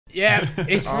Yeah,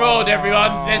 it's fraud,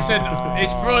 everyone. Listen,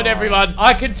 it's fraud, everyone.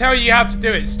 I can tell you how to do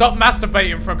it. Stop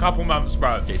masturbating for a couple months,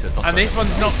 bro. And this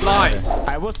one's not lies.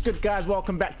 Alright, what's good, guys?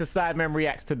 Welcome back to Sidemen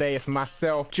Reacts. Today it's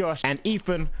myself, Josh, and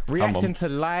Ethan reacting to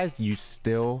lies you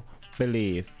still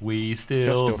believe. We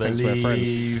still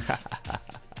believe.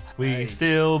 We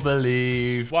still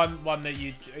believe. One that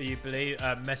you believe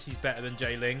Messi's better than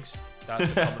Jay Lings.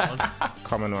 That's a common one.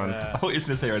 Common one. I thought you were going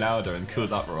to say Ronaldo and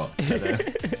kills up rock. You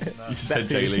just said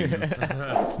Jay Lings.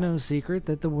 It's no secret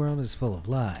that the world is full of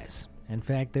lies. In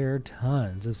fact, there are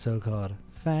tons of so-called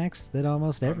facts that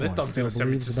almost everyone still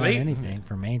believes about anything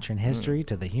from ancient history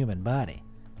to the human body.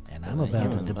 And I'm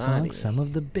about to debunk some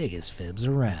of the biggest fibs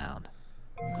around.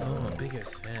 Oh,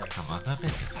 biggest fibs. Come on, the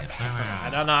biggest fibs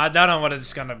around. I don't know what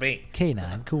it's gonna be.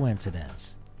 Canine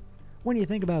coincidence. When you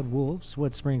think about wolves,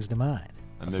 what springs to mind?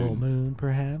 A full moon,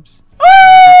 perhaps?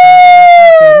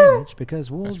 That image,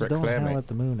 because wolves don't howl at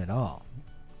the moon at all.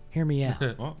 Hear me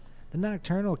out. What? The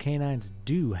nocturnal canines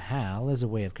do howl as a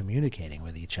way of communicating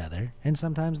with each other, and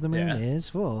sometimes the moon is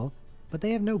full, but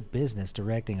they have no business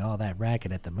directing all that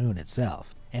racket at the moon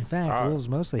itself. In fact, wolves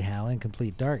mostly howl in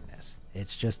complete darkness.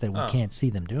 It's just that we can't see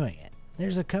them doing it.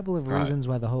 There's a couple of reasons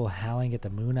why the whole howling at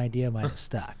the moon idea might have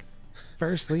stuck.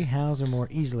 Firstly, howls are more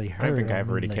easily heard. I don't think I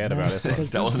ever really cared about it.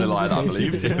 That wasn't a lie that I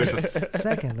believed. It was just...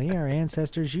 Secondly, our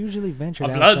ancestors usually ventured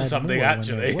I've outside learned something, more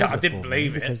actually. when there was I a didn't full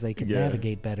believe moon it. because they could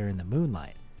navigate better in the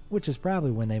moonlight, which is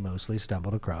probably when they mostly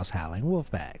stumbled across howling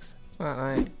wolf packs.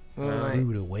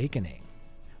 Rude awakening.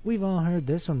 We've all heard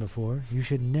this one before. You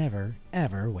should never,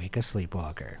 ever wake a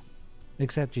sleepwalker.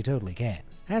 Except you totally can.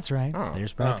 That's right.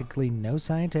 There's practically no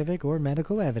scientific or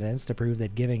medical evidence to prove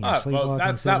that giving your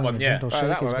sleepwalking sibling a gentle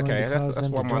shake is going to cause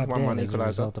them to drop dead as a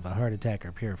result of a heart attack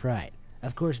or pure fright.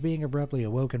 Of course, being abruptly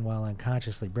awoken while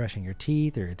unconsciously brushing your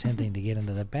teeth or attempting to get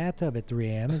into the bathtub at 3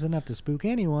 a.m. is enough to spook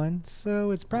anyone,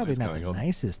 so it's probably not the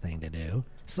nicest thing to do.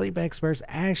 Sleep experts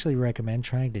actually recommend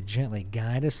trying to gently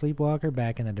guide a sleepwalker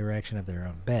back in the direction of their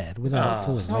own bed without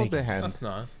fully waking. That's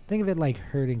nice. Think of it like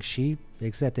herding sheep,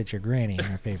 except it's your granny in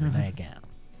her favorite nightgown.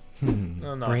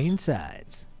 Brain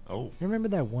sides. Oh. Remember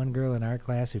that one girl in art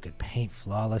class who could paint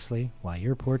flawlessly while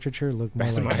your portraiture looked more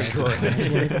like that?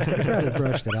 You probably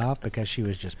brushed it off because she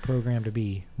was just programmed to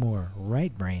be more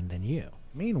right-brained than you.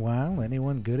 Meanwhile,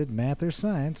 anyone good at math or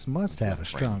science must have a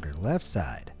stronger left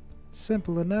side.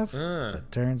 Simple enough,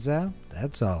 but turns out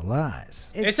that's all lies.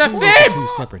 It's a true fib! that the two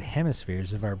separate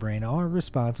hemispheres of our brain are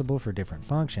responsible for different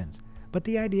functions. But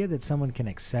the idea that someone can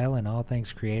excel in all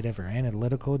things creative or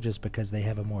analytical just because they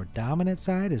have a more dominant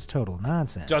side is total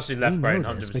nonsense. Just the left brain,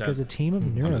 100%. Because a team of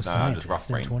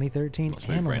neuroscientists in 2013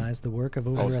 analyzed the work of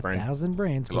over 1,000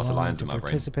 brains belonging to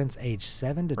participants aged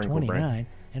 7 to 29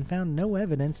 and found no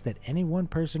evidence that any one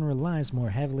person relies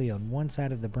more heavily on one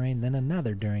side of the brain than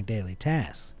another during daily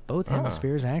tasks. Both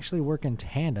hemispheres actually work in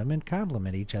tandem and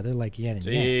complement each other like yin and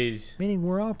yang, meaning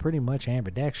we're all pretty much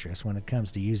ambidextrous when it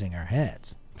comes to using our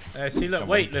heads. See, look,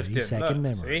 weightlifting.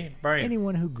 Look, see? Brain.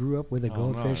 Anyone who grew up with a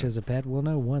goldfish as a pet will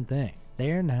know one thing.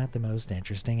 They're not the most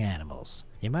interesting animals.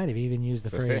 You might have even used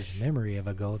the phrase memory of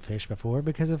a goldfish before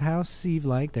because of how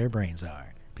sieve-like their brains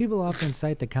are. People often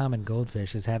cite the common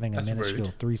goldfish as having a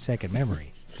minuscule 3-second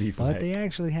memory, but they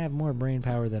actually have more brain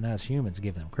power than us humans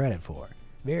give them credit for.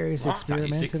 Various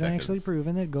experiments have actually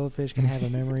proven that goldfish can have a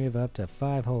memory of up to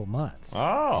 5 whole months.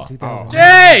 Oh,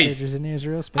 researchers in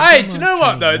Israel spent hey, do you know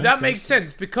what though? That makes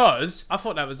sense because I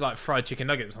thought that was like fried chicken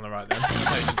nuggets on the right then.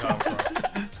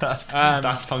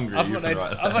 that's hungry.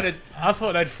 I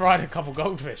thought they'd fried a couple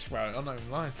goldfish, bro. I'm not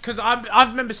even lying. Because I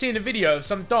remember seeing a video of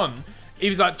some Don. He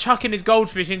was like chucking his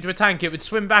goldfish into a tank. It would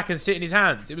swim back and sit in his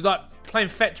hands. It was like playing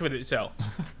fetch with itself.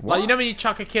 Like, you know when you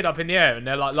chuck a kid up in the air and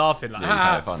they're like laughing, like,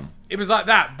 fun. It was like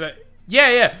that, but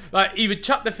yeah. Like, he would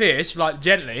chuck the fish, like,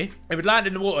 gently. It would land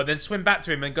in the water, then swim back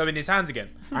to him and go in his hands again.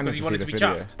 Because he wanted to be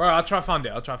chucked. Bro, I'll try to find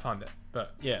it.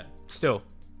 But, yeah, still.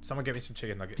 Someone get me some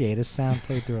chicken nuggets. Data sound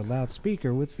played through a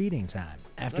loudspeaker with feeding time.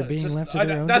 After being left to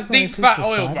their own that's devices deep fat for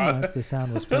oil, 5 bro. months, the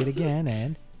sound was played again,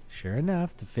 and sure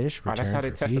enough, the fish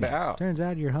returned for feeding. Turns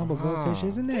out your humble goldfish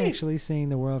isn't actually seeing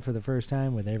the world for the first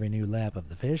time with every new lap of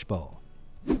the fishbowl.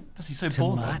 Does he so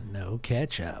bored then? Tomato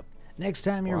ketchup. Next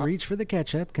time you reach for the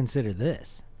ketchup, consider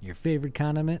this. Your favorite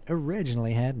condiment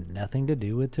originally had nothing to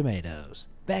do with tomatoes.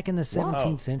 Back in the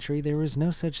 17th century, there was no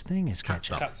such thing as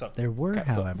ketchup. There were,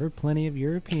 however, plenty of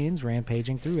Europeans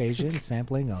rampaging through Asia and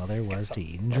sampling all there was to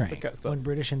eat and drink. When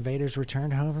British invaders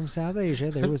returned home from South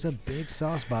Asia, there was a big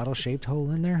sauce bottle-shaped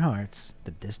hole in their hearts,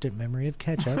 the distant memory of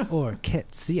ketchup, or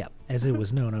ketchup, as it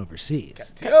was known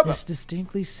overseas. This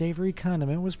distinctly savory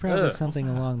condiment was probably something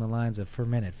along the lines of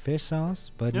fermented fish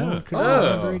sauce, but no one could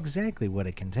remember exactly what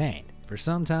it contained. For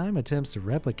some time, attempts to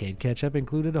replicate ketchup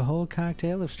included a whole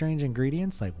cocktail of strange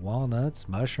ingredients like walnuts,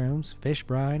 mushrooms, fish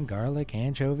brine, garlic,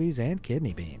 anchovies, and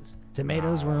kidney beans.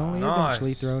 Tomatoes were only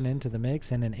eventually thrown into the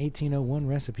mix in an 1801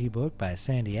 recipe book by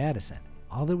Sandy Addison.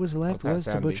 All that was left was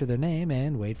to butcher their name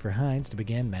and wait for Heinz to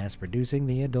begin mass-producing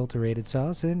the adulterated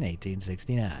sauce in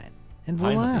 1869. And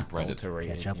voila,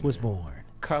 ketchup was born.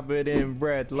 Covered in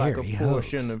bread like a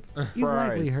portion of fries. You've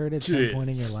likely heard at some point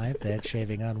in your life that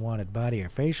shaving unwanted body or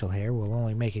facial hair will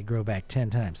only make it grow back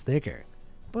 10 times thicker.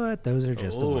 But those are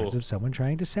just the words of someone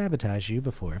trying to sabotage you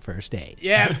before a first date.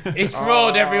 Yeah, it's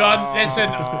fraud, everyone. Listen,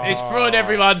 it's fraud,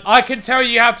 everyone. I can tell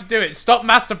you how to do it. Stop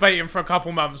masturbating for a couple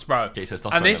months, bro.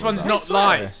 And this one's not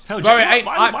lies. Tell bro, why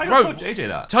tell JJ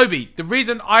that? Toby, the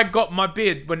reason I got my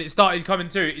beard when it started coming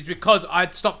through is because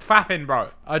I'd stopped fapping, bro.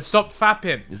 I'd stopped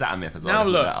fapping. Is that a myth as well?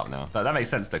 Now look. That, out now. That makes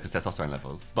sense though, because testosterone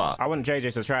levels. But I want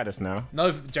JJ to try this now.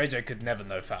 No, JJ could never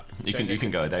no fap. You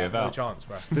can go a day without. No chance,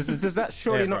 bro. Does that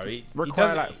surely not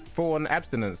require like full-on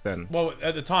abstinence then? Well,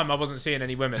 at the time I wasn't seeing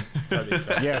any women. Toby,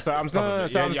 so. Yeah, so I'm saying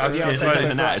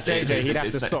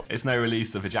it's no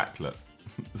release of ejaculate.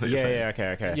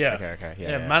 Okay.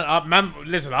 Man,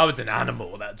 listen, I was an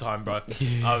animal at that time, bro.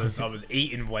 I was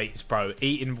eating weights, bro.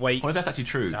 Eating weights. Well, that's actually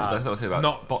true. Because that's what I say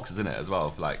about boxers in it as well,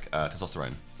 for like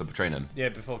testosterone for training. Yeah,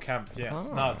 before camp. Yeah.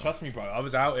 No, trust me, bro. I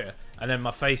was out here, and then my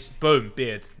face, boom,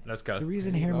 beard. Let's go. The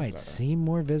reason hair might seem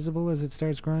more visible as it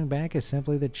starts growing back is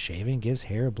simply that shaving gives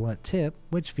hair a blunt tip,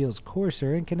 which feels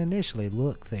coarser and can initially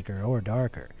look thicker or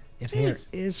darker. If hair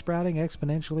is sprouting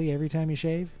exponentially every time you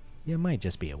shave, you might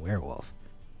just be a werewolf.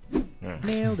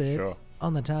 Nailed it. Sure.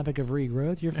 On the topic of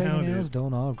regrowth, your fingernails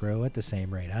don't all grow at the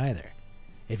same rate either.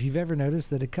 If you've ever noticed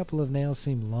that a couple of nails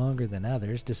seem longer than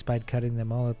others despite cutting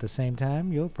them all at the same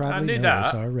time, you'll probably know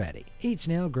this already. Each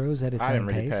nail grows at its own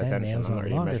pace, and nails on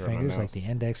longer fingers like the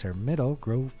index or middle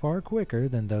grow far quicker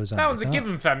than those on the thumb. That one's a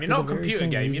given, fam. You're not a computer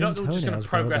game. You're not just going to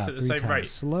progress at the same rate.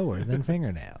 Slower than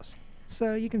fingernails.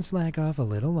 So you can slack off a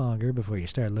little longer before you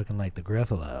start looking like the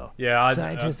Gruffalo. Yeah,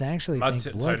 scientists actually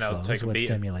think blood flow is what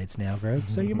stimulates nail growth,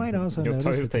 so you might also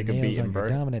notice that the nails on your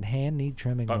dominant hand need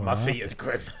trimming more often. My feet are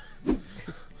grim.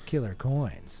 Killer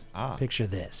coins. Picture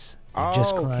this. You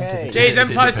just climbed to the Jeez,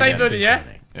 Empire State Building, yeah?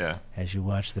 Yeah. As you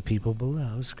watch the people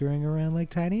below scurrying around like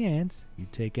tiny ants, you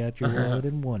take out your wallet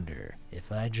and wonder,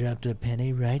 if I dropped a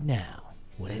penny right now,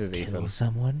 would it kill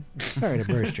someone? Sorry to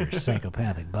burst your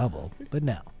psychopathic bubble, but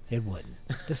no. It wouldn't.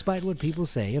 Despite what people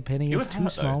say, a penny is too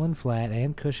small and flat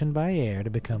and cushioned by air to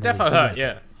become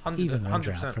even when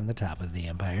dropped from the top of the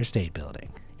Empire State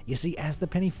Building. You see, as the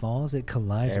penny falls, it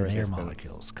collides with air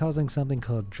molecules, causing something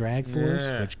called drag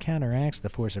force, which counteracts the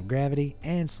force of gravity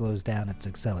and slows down its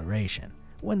acceleration.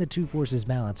 When the two forces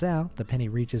balance out, the penny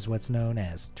reaches what's known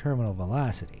as terminal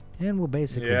velocity and will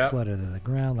basically flutter to the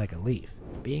ground like a leaf.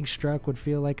 Being struck would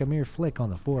feel like a mere flick on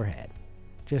the forehead.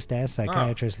 Just ask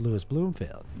psychiatrist Louis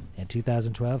Bloomfield. In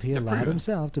 2012, he allowed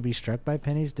himself to be struck by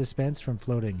pennies dispensed from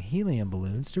floating helium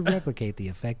balloons to replicate the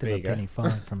effect of a penny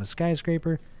falling from a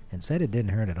skyscraper, and said it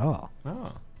didn't hurt at all.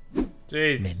 Oh.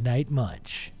 Jeez. Midnight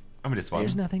Munch.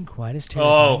 There's nothing quite as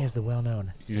terrifying as the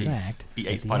well-known fact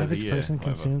that the average person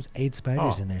consumes 8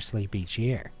 spiders in their sleep each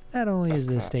year. Not only is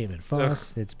this statement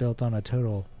false, it's built on a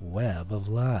total web of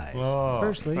lies.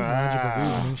 Firstly, logical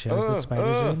reasoning shows that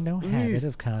spiders are in no habit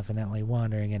of confidently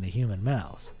wandering into human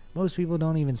mouths. Most people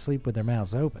don't even sleep with their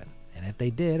mouths open. And if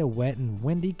they did, a wet and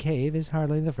windy cave is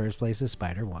hardly the first place a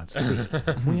spider wants to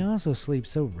be. We also sleep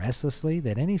so restlessly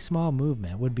that any small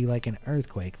movement would be like an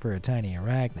earthquake for a tiny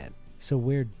arachnid. So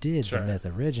where did the myth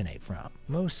originate from?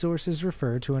 Most sources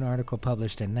refer to an article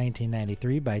published in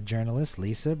 1993 by journalist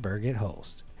Lisa Birgit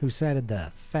Holst, who cited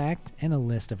the fact in a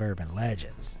list of urban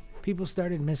legends. People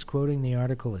started misquoting the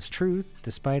article as truth,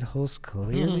 despite Holst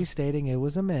clearly stating it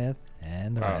was a myth,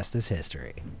 and the rest is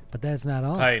history. But that's not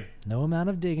all. No amount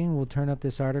of digging will turn up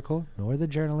this article, nor the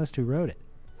journalist who wrote it.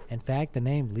 In fact, the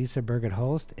name Lisa Birgit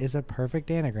Holst is a perfect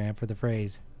anagram for the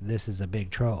phrase, "This is a big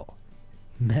troll."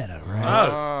 Meta,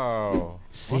 right?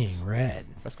 Seeing red.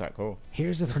 That's quite cool.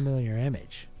 Here's a familiar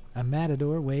image. A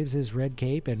matador waves his red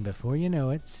cape, and before you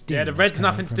know it, steam the red's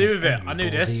nothing to do with it. I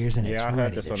knew this. Ears and it's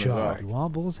ready to charge. Do all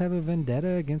bulls have a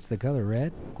vendetta against the color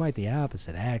red? Quite the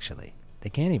opposite, actually. They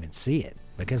can't even see it,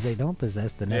 because they don't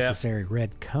possess the necessary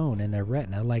red cone in their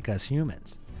retina like us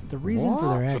humans. The reason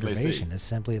for their aggravation is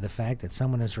simply the fact that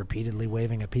someone is repeatedly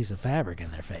waving a piece of fabric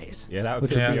in their face. Yeah, that would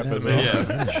piss me off as well.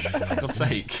 For God's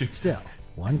sake. Still,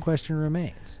 one question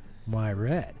remains. Why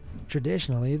red?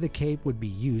 Traditionally, the cape would be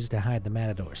used to hide the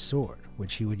matador's sword,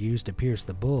 which he would use to pierce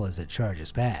the bull as it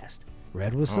charges past.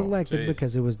 Red was selected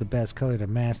because it was the best color to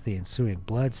mask the ensuing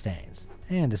blood stains,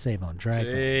 and to save on dry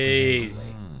cleaning.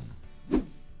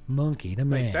 monkey to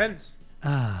man. Makes sense.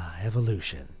 Ah,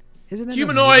 evolution. Isn't it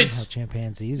Humanoids! amazing how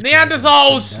chimpanzees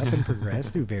Neanderthals! up and progress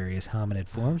through various hominid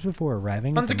forms before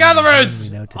arriving at the Hunter-gatherers!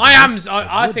 modern we know today?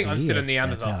 I think I'm Would still be a if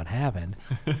Neanderthal. That's how it happened.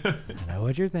 I know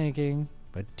what you're thinking.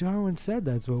 But Darwin said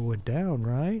that's what went down,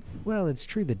 right? Well, it's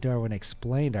true that Darwin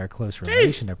explained our close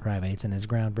relation to primates in his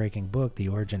groundbreaking book, The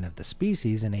Origin of the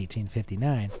Species, in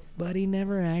 1859, but he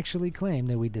never actually claimed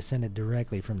that we descended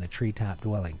directly from the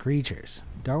treetop-dwelling creatures.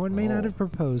 Darwin may not have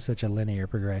proposed such a linear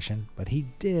progression, but he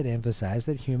did emphasize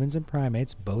that humans and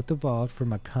primates both evolved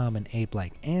from a common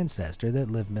ape-like ancestor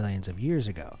that lived millions of years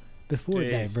ago, before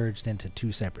it diverged into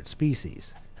two separate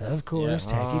species. Of course,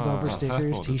 tacky bumper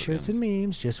stickers, t-shirts, and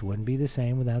memes just wouldn't be the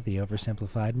same without the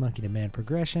oversimplified monkey-to-man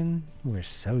progression we're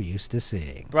so used to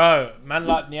seeing. Bro, man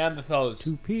like Neanderthals.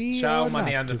 To pee Shout or out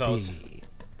my not to Neanderthals. pee.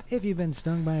 If you've been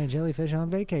stung by a jellyfish on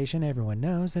vacation, everyone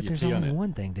knows that You there's pee on only it.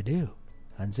 one thing to do.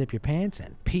 Unzip your pants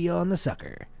and pee on the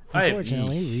sucker. Hey,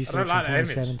 Unfortunately, I research don't in like that image.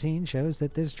 2017 shows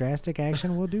that this drastic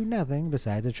action will do nothing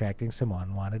besides attracting some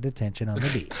unwanted attention on the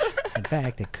beach. In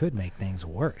fact, it could make things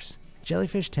worse.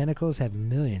 Jellyfish tentacles have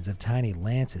millions of tiny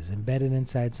lances embedded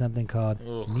inside something called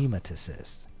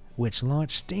nematocysts, which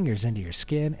launch stingers into your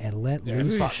skin and let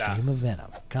loose a fuck that. stream of venom.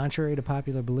 Contrary to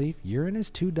popular belief, urine is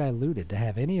too diluted to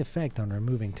have any effect on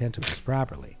removing tentacles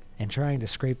properly, and trying to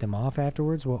scrape them off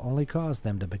afterwards will only cause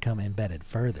them to become embedded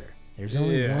further. There's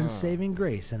only one saving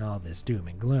grace in all this doom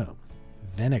and gloom: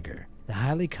 vinegar. The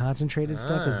highly concentrated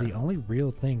stuff is the only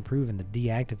real thing proven to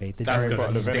deactivate the That's germs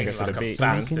gonna the stink vinegar to like the a beach, so you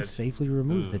bastard. can safely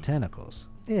remove the tentacles.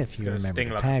 If you gonna remember sting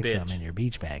to like a pack bitch. some in your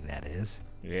beach bag, that is.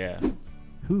 Yeah.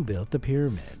 Who built the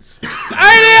pyramids?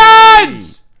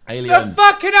 Aliens! The Aliens.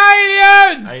 fucking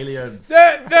aliens! Aliens.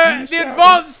 The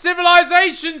advanced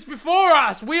civilizations before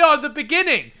us. We are the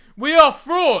beginning. We are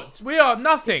frauds. We are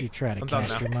nothing. You try to I'm done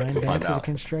cast now. your mind back find to the out.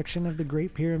 construction of the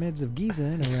Great Pyramids of Giza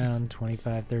in around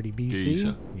 2530 BC,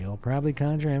 Giza. you'll probably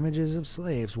conjure images of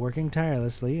slaves working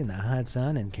tirelessly in the hot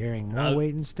sun and carrying more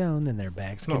weight in stone than their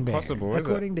backs can not bear. possible, is it?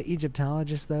 According to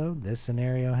Egyptologists, though, this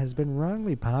scenario has been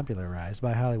wrongly popularized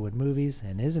by Hollywood movies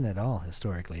and isn't at all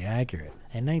historically accurate.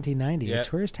 In 1990, a Yep.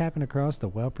 tourist happened across the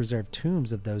well-preserved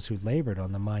tombs of those who labored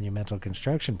on the monumental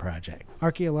construction project.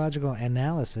 Archaeological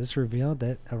analysis revealed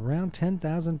that around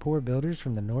 10,000 poor builders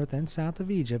from the north and south of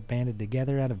Egypt banded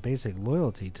together out of basic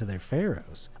loyalty to their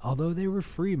pharaohs. Although they were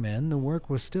free men, the work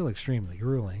was still extremely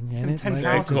grueling, and it likely 10,000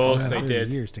 took Of course around they 30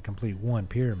 did. years to complete one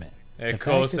pyramid. Of The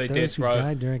course fact they that did, those who bro.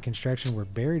 died during construction were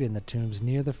buried in the tombs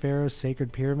near the pharaoh's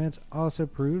sacred pyramids also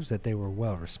proves that they were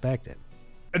well respected.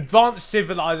 Advanced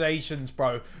civilizations,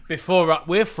 bro.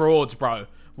 We're frauds, bro.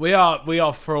 We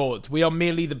are frauds. We are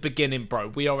merely the beginning, bro.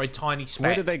 We are a tiny speck.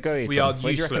 Where did they go? We Ethan? are Where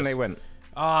do you reckon useless. they went?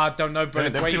 I don't know, bro. They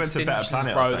The probably great went to a better extinctions,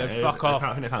 planet or bro. something. They fuck I off.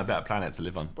 think they found a better planet to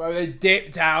live on. Bro, they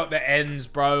dipped out the ends,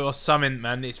 bro, or something,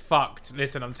 man. It's fucked.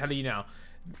 Listen, I'm telling you now.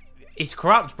 It's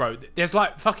corrupt, bro. There's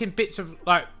like fucking bits of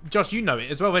like Josh, you know it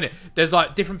as well, innit? There's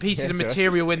like different pieces of Josh.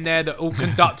 material in there that all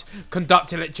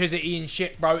conduct electricity and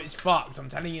shit, bro. It's fucked. I'm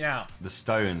telling you now. The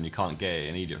stone, you can't get it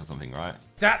in Egypt or something, right?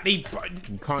 Exactly, bro.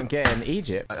 You can't get in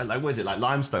Egypt. Like, what is it? Like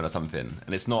limestone or something?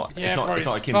 And it's not. Yeah, it's not. bro, It's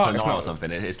not it's akin to a fucked. Nile or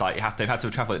something. It's like they've had to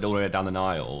travel it all the way down the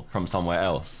Nile from somewhere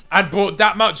else. And brought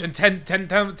that much, and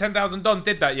 10,000 Don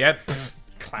did that, yeah? Pfft,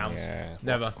 clowns. Yeah.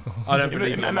 Never. I don't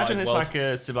believe in Imagine that it's world. like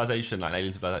a civilization, like an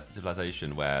alien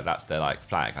civilization, where that's their like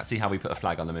flag. Like, see how we put a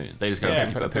flag on the moon? They just go Yeah.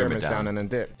 and Put put the a pyramid pyramids down down. and then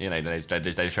dip. You know,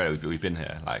 they show we've been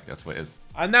here. Like that's what it is.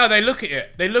 And now they look at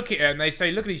it. They look at it and they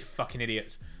say, look at these fucking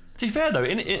idiots. To be fair though,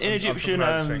 in Egyptian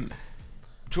promote things.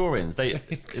 drawings, they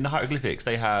in the hieroglyphics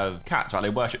they have cats, right? They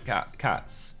worship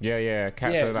cats. Yeah.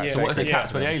 Cats Yeah, are like yeah. So what if the Yeah.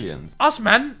 cats were the aliens? Us,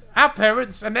 man, our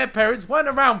parents and their parents weren't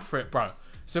around for it, bro.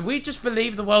 So we just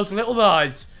believe the world's little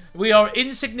lies. We are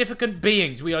insignificant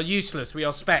beings. We are useless. We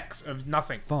are specks of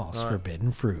nothing. False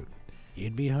forbidden fruit.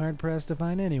 You'd be hard-pressed to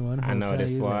find anyone who I will know tell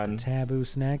this you that one. the taboo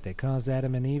snack that caused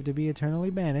Adam and Eve to be eternally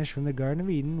banished from the Garden of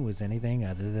Eden was anything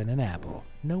other than an apple.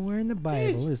 Nowhere in the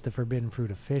Bible is the forbidden fruit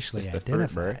officially It's the fruit,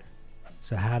 identified. bro.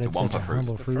 So how did a such wampa a fruit.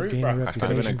 humble It's the fruit fruit, gain bro. a Crash better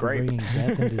than reputation a for grape. bringing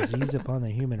death and disease upon the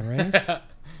human race?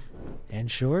 In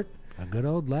short, a good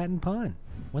old Latin pun.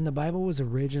 When the Bible was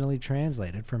originally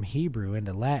translated from Hebrew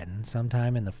into Latin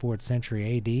sometime in the 4th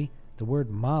century AD, the word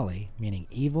Mali, meaning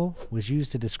evil, was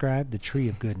used to describe the tree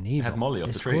of good and evil. had Molly off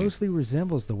the This tree. closely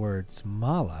resembles the words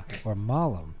mala or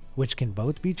malum, which can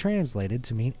both be translated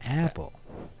to mean apple.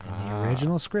 In the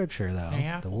original scripture, though, Hey, the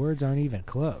apple. words aren't even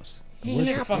close. The Isn't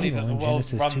word it for funny evil that the in world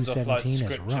Genesis runs off, like, 2:17 is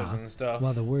scriptures ra, and stuff?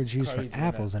 while the words used Crazy, for isn't it?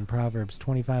 apples in Proverbs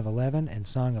 25:11 and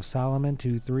Song of Solomon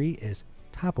 2:3 is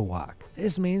tapawak.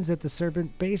 This means that the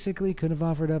serpent basically could have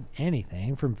offered up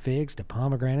anything from figs to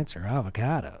pomegranates or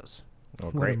avocados.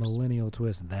 What a millennial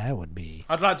twist that would be.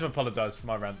 I'd like to apologise for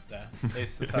my rant there.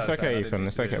 It's okay, Ethan.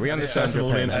 It's okay. We understand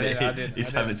your pain.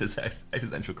 He's having his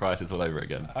existential crisis all over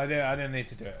again. I didn't need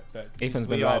to do it. But Ethan's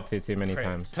been lied to too many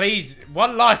times. Please,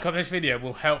 1 like on this video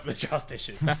will help the trust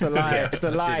issue. That's a lie. It's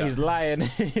a lie. He's lying.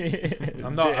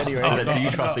 I'm not. Anyway. Do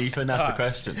you trust Ethan? That's the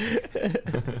question.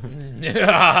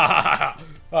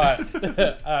 All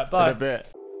right. Bye. In a bit.